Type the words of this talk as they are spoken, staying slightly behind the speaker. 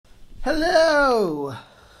Hello!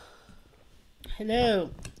 Hello.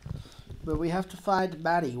 But we have to find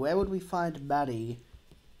Maddie. Where would we find Maddie?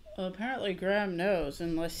 Well, apparently Graham knows,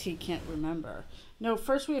 unless he can't remember. No,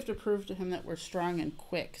 first we have to prove to him that we're strong and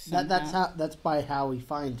quick somehow. That's by how we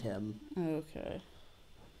find him. Okay.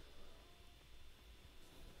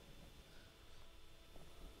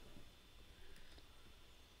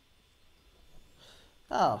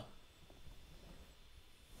 Oh,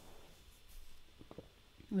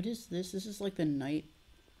 What is this? This is like the night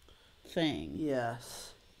thing.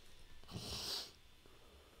 yes.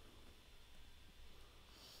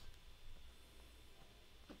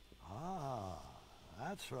 Ah,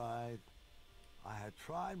 that's right. I had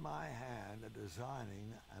tried my hand at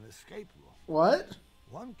designing an escape room. What?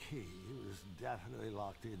 One key was definitely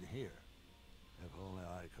locked in here. If only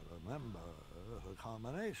I could remember the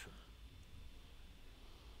combination.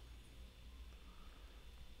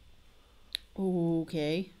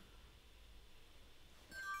 Okay.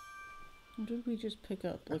 What did we just pick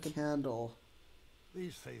up? A candle.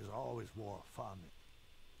 These things are always more fun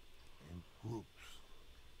in groups.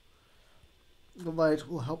 The light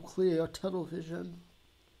will help clear your tunnel vision.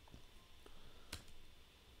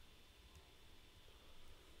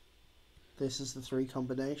 This is the 3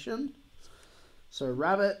 combination. So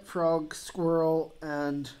rabbit, frog, squirrel,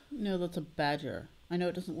 and... No, that's a badger. I know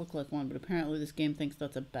it doesn't look like one, but apparently this game thinks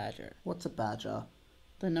that's a badger. What's a badger?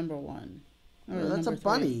 The number 1. No, that's a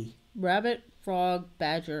bunny. Rabbit, frog,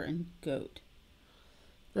 badger, and goat.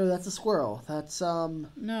 No, that's a squirrel. That's,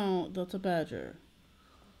 No, that's a badger.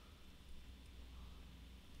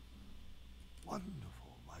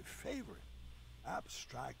 Wonderful. My favorite.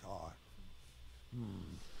 Abstract art.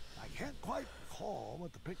 I can't quite recall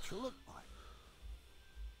what the picture looked like.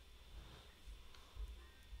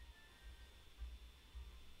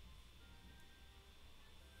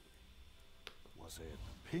 Was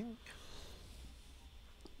it pink?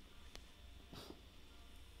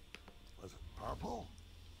 Was it purple?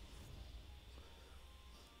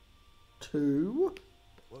 2.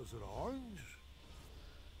 Was it orange?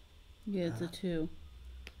 Yeah, it's a 2.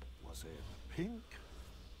 Was it pink?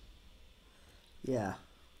 Yeah.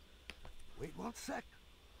 Wait 1 sec.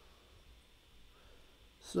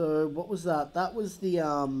 So, what was that? That was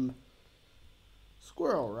the,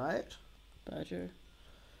 squirrel, right? Badger.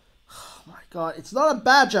 Oh my god, it's not a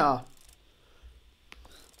badger!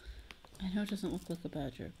 I know it doesn't look like a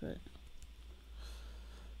badger, but...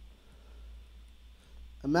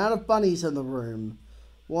 Amount of bunnies in the room.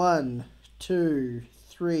 1, 2,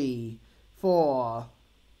 3, 4.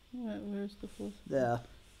 Where's the 4th? There.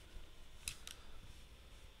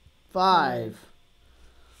 5.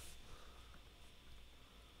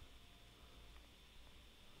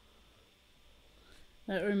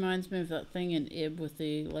 That reminds me of that thing in Ib with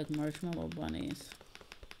the, like, marshmallow bunnies.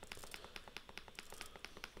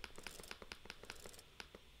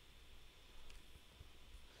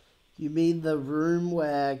 You mean the room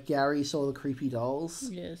where Gary saw the creepy dolls?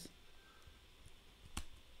 Yes.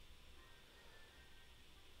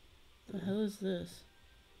 The hell is this?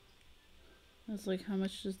 That's like, how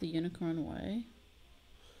much does the unicorn weigh?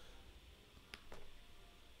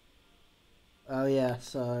 Oh yeah,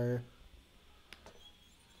 so...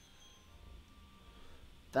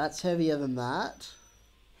 That's heavier than that.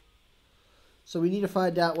 So we need to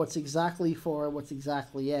find out what's exactly 4 and what's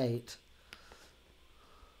exactly 8.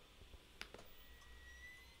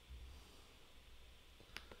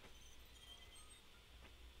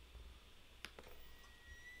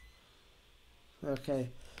 Okay.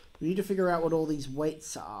 We need to figure out what all these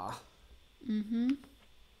weights are. Mm-hmm.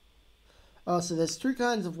 Oh, so there's 2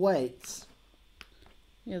 kinds of weights.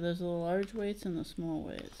 Yeah, there's the large weights and the small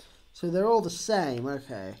weights. So they're all the same,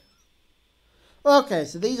 okay. Okay,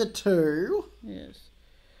 so these are 2. Yes.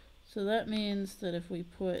 So that means that if we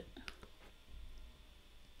put...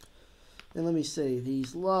 And let me see,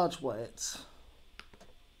 these large weights.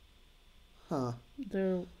 Huh.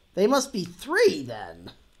 They must be 3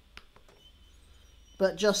 then.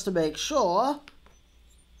 But just to make sure,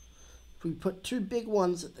 if we put 2 big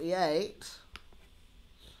ones at the 8...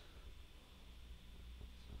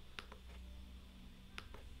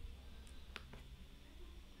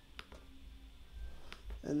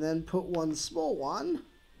 And then put 1 small one.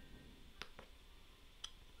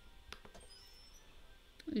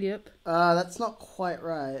 Yep. That's not quite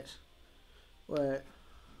right. Wait.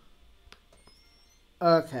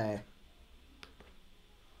 Okay.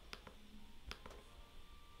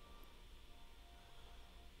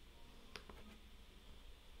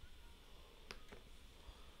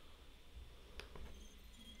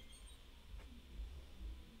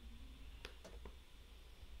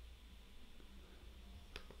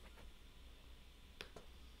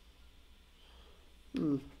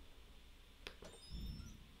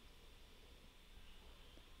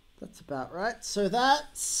 about right. So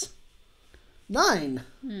that's 9.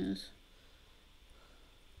 Yes.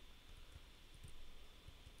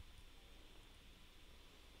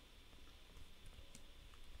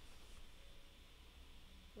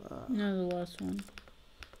 No, the last one.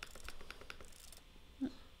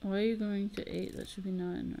 Why are you going to 8? That should be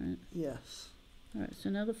 9, right? Yes. Alright, so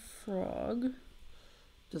now the frog.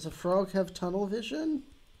 Does a frog have tunnel vision?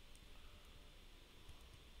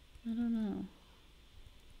 I don't know.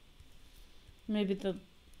 Maybe the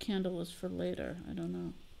candle is for later. I don't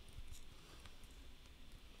know.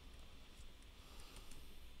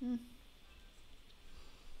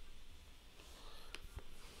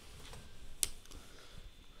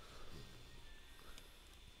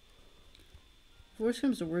 If worse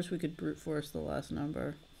comes to worse, we could brute force the last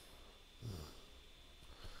number.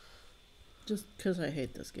 Just because I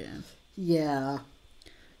hate this game. Yeah.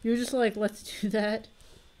 You're just like, let's do that.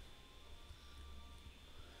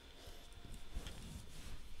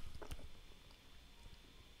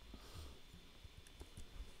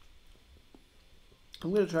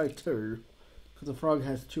 I'm going to try 2. Because the frog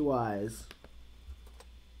has 2 eyes.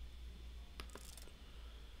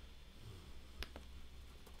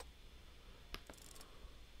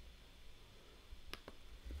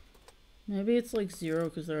 Maybe it's like 0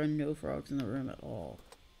 because there are no frogs in the room at all.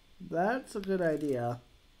 That's a good idea.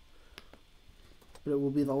 But it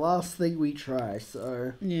will be the last thing we try,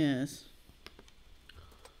 so... Yes.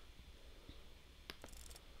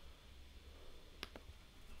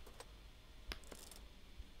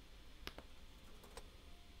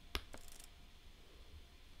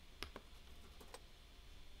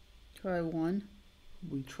 Try 1.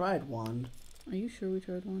 We tried 1. Are you sure we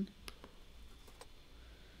tried 1?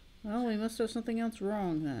 Well, we must have something else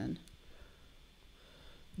wrong then.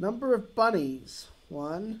 Number of bunnies.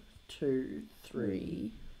 1, 2,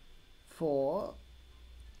 3, 4.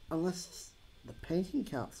 Unless the painting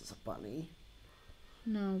counts as a bunny.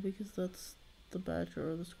 No, because that's the badger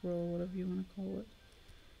or the squirrel, whatever you want to call it.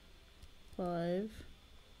 5.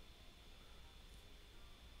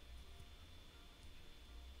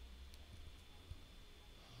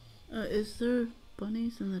 Is there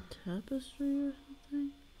bunnies in the tapestry or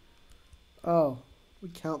something? Oh, we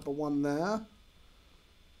count the one there.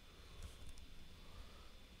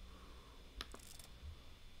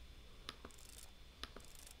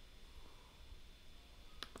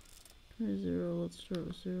 Try 0, let's start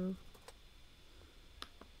with 0.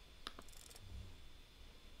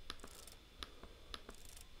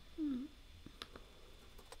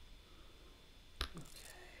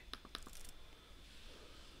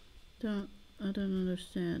 I don't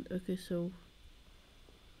understand. Okay, so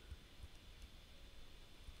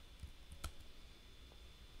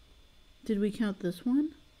did we count this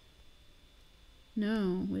one?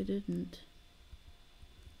 No, we didn't.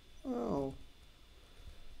 Oh.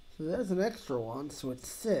 So there's an extra one, so it's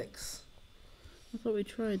 6. I thought we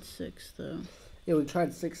tried 6 though. Yeah, we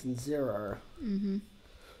tried 6 and 0. Mm-hmm.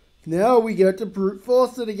 Now we get to brute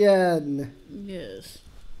force it again. Yes.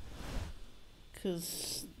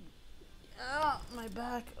 Cause my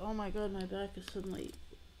back, oh my god, my back is suddenly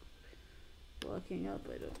blocking up.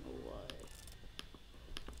 I don't know why.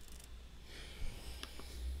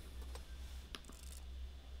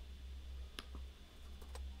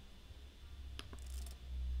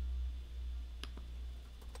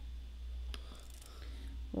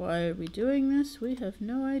 Why are we doing this? We have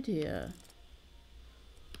no idea.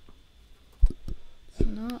 It's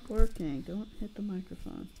not working. Don't hit the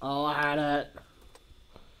microphone. Oh, I had it.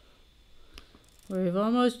 We've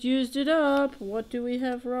almost used it up. What do we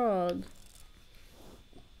have wrong?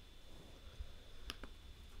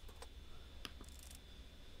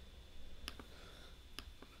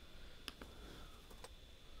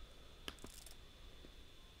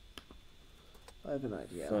 I have an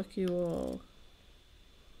idea. Fuck you all.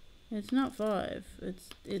 It's not 5.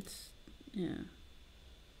 It's, yeah.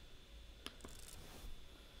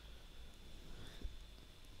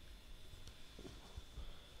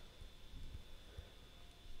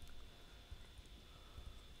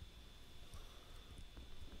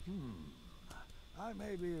 I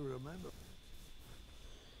maybe remember.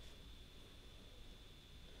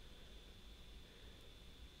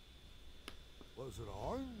 Was it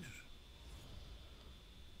orange?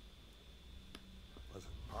 Was it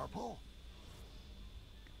purple?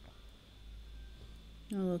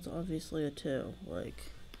 No, that's obviously a 2. Like,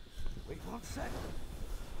 Wait 1 second.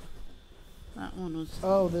 that one was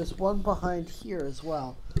Oh, there's one behind here as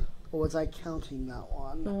well. Or was I counting that the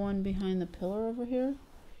one? one behind the pillar over here.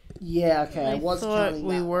 Yeah, okay, I was thought counting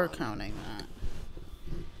we that were one. counting that.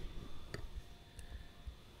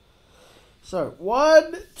 So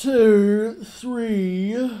 1, 2,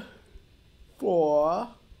 3, 4,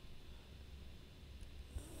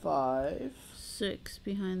 5, 6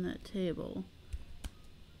 behind that table.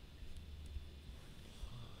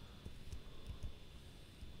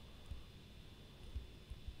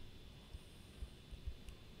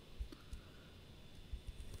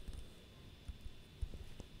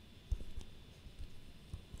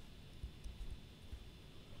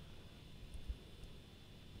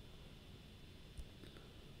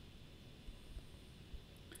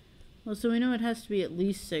 Well, so we know it has to be at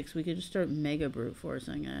least 6. We could just start mega brute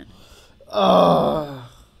forcing it. Well,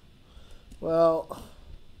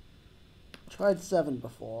 tried 7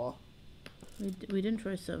 before. We didn't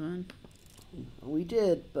try 7. We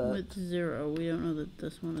did, but... With 0. We don't know that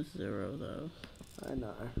this one is 0, though. I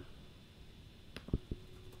know.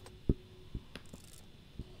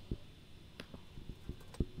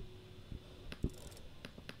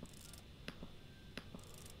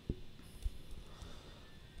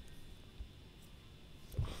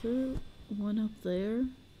 Is there one up there?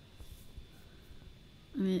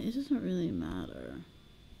 I mean, it doesn't really matter.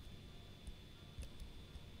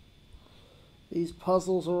 These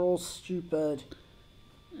puzzles are all stupid.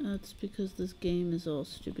 That's because this game is all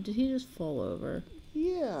stupid. Did he just fall over?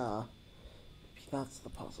 Yeah. Maybe that's the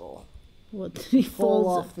puzzle. What, did he Fall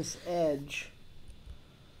off this edge.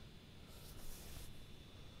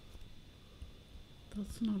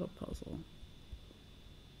 That's not a puzzle.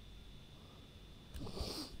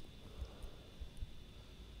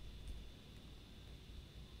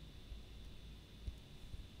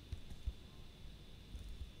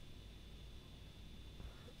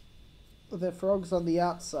 Are there frogs on the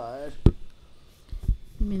outside?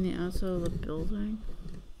 You mean the outside of the building?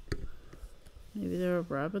 Maybe there are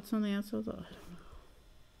rabbits on the outside of the... I don't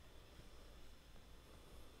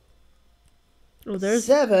know. Oh, there's...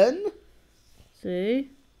 7?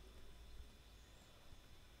 See?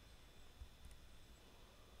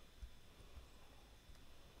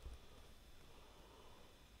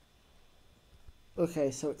 Okay,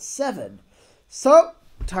 so it's 7. So,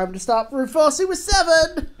 time to start brute forcing with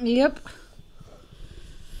 7! Yep.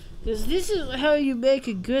 Because this is how you make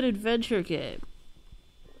a good adventure game.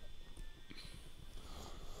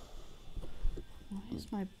 Why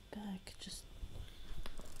is my back just...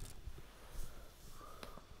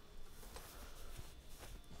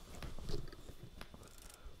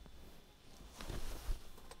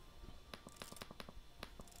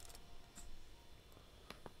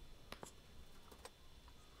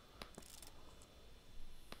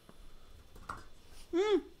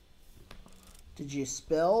 Did you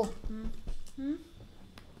spill?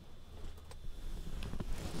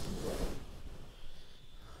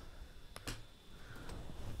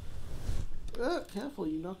 Oh, careful,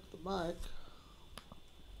 you knocked the mic.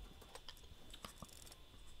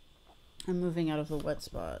 I'm moving out of the wet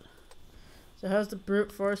spot. So how's the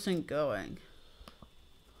brute forcing going?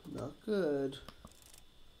 Not good.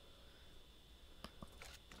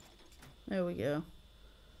 There we go.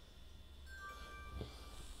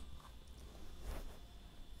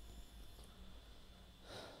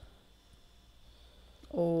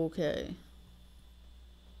 Okay.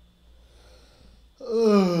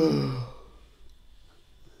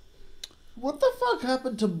 What the fuck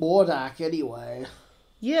happened to Mordak anyway?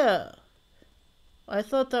 Yeah. I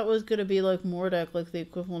thought that was going to be like Mordak, like the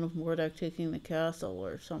equivalent of Mordak taking the castle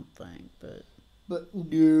or something, but... But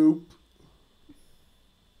nope.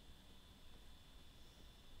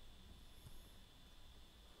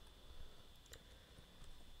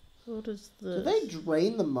 What is this? Did they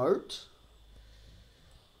drain the moat?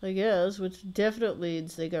 I guess, which definitely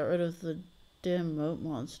means they got rid of the damn moat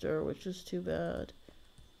monster, which is too bad.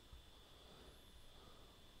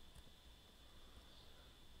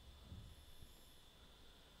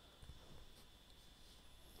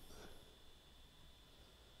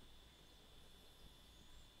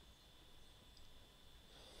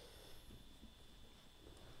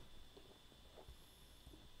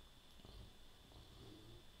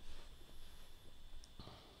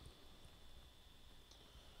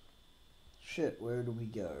 Shit, where do we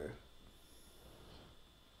go?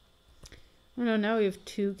 Oh no, now we have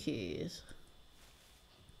 2 keys.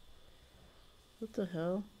 What the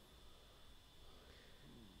hell?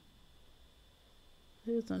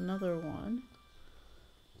 Here's another one.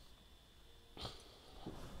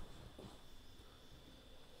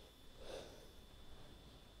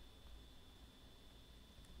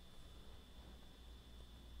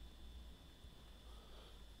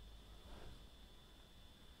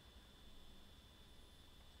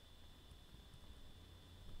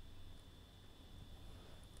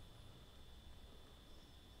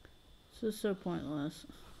 This is so pointless.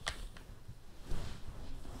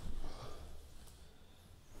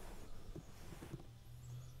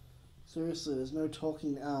 Seriously, there's no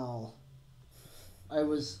talking owl. I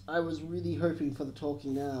was really hoping for the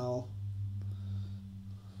talking owl.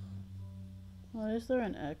 Why is there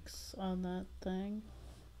an X on that thing?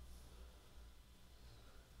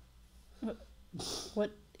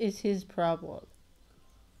 What is his problem?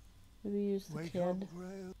 Maybe use the Wake kid. up,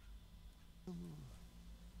 Graham.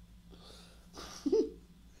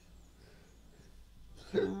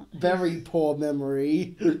 Very poor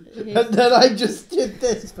memory. And then I just did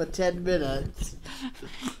this for 10 minutes.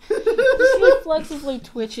 Just reflexively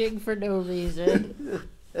twitching for no reason.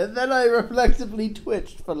 And then I reflexively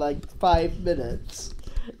twitched for like 5 minutes.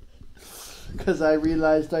 Because I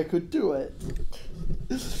realized I could do it.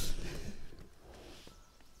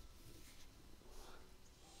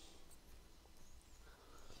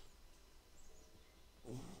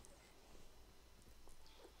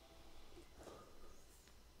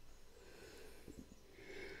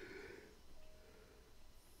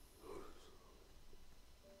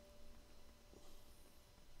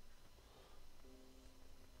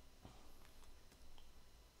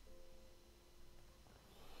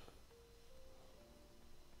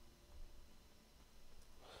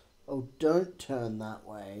 Oh, don't turn that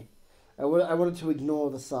way. I wanted to ignore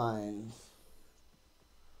the signs.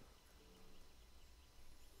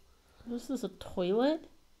 What is this, a toilet?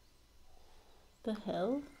 The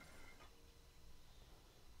hell?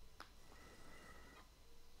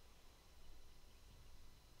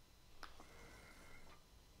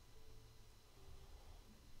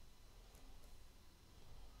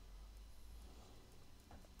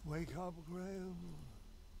 Wake up, Graham.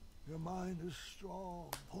 Your mind is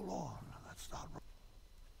strong. Hold on, that's not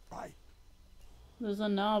right. There's a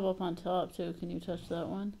knob up on top too. Can you touch that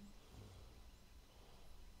one?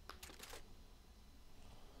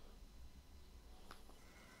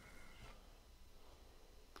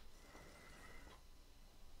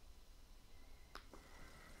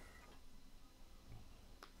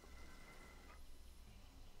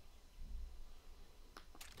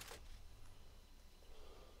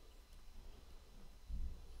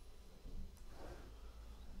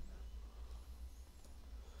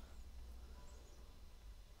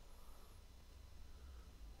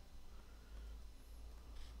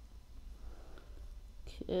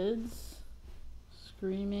 Kids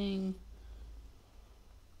screaming.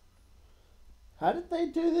 How did they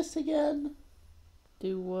do this again?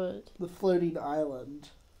 Do what? The floating island.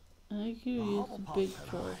 I think you The used a Hufflepuff big and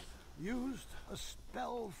troll. I used a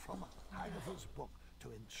spell from Agatha's book to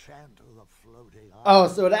enchant the floating island. Oh,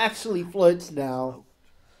 so it actually floats now.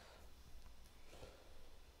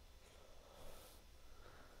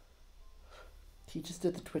 He just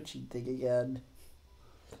did the twitching thing again.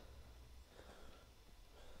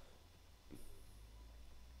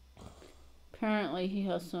 Apparently he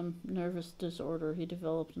has some nervous disorder he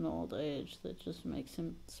developed in old age that just makes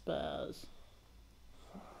him spaz.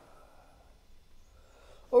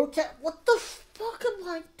 Okay, what the fuck am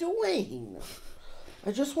I doing?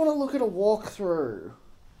 I just want to look at a walkthrough.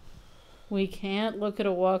 We can't look at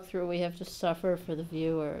a walkthrough. We have to suffer for the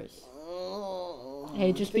viewers.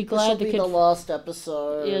 Hey, just be glad this will be the last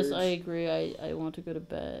episode. Yes, I agree. I want to go to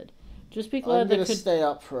bed. Just be I'm glad gonna that stay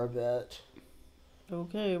up for a bit.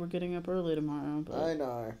 Okay, we're getting up early tomorrow, but I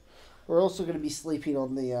know. We're also gonna be sleeping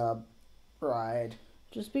on the ride.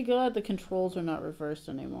 just be glad the controls are not reversed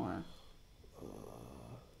anymore.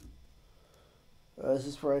 This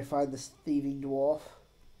is where I find this thieving dwarf.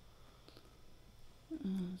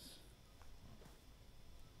 Yes.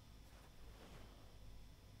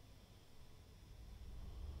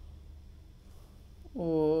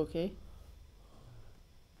 Oh, okay.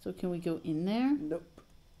 So can we go in there? Nope.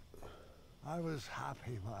 I was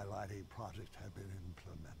happy my lighting project had been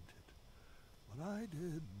implemented, but I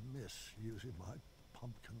did miss using my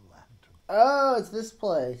pumpkin lantern. Oh, it's this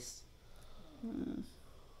place. Yes.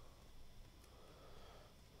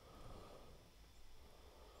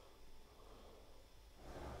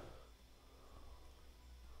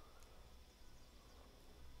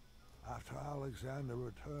 After Alexander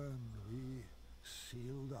returned, we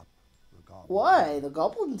sealed up the goblin. Why? The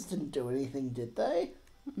goblins didn't do anything, did they?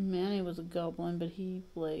 Manny was a goblin, but he,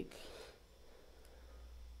 like...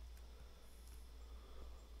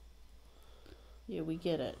 Yeah, we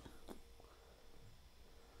get it.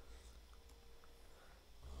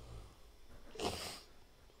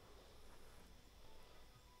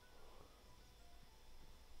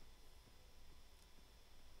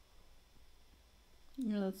 You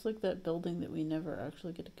know, that's like that building that we never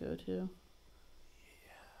actually get to go to.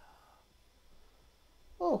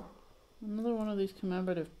 Oh. Another one of these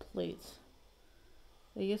commemorative plates.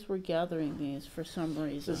 I guess we're gathering these for some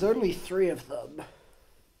reason. There's only 3 of them.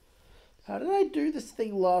 How did I do this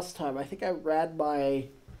thing last time? I think I ran my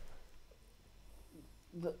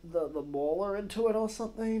the mauler into it or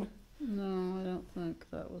something. No, I don't think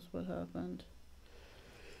that was what happened.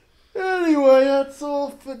 Anyway, that's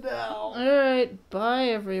all for now. Alright, bye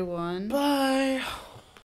everyone. Bye.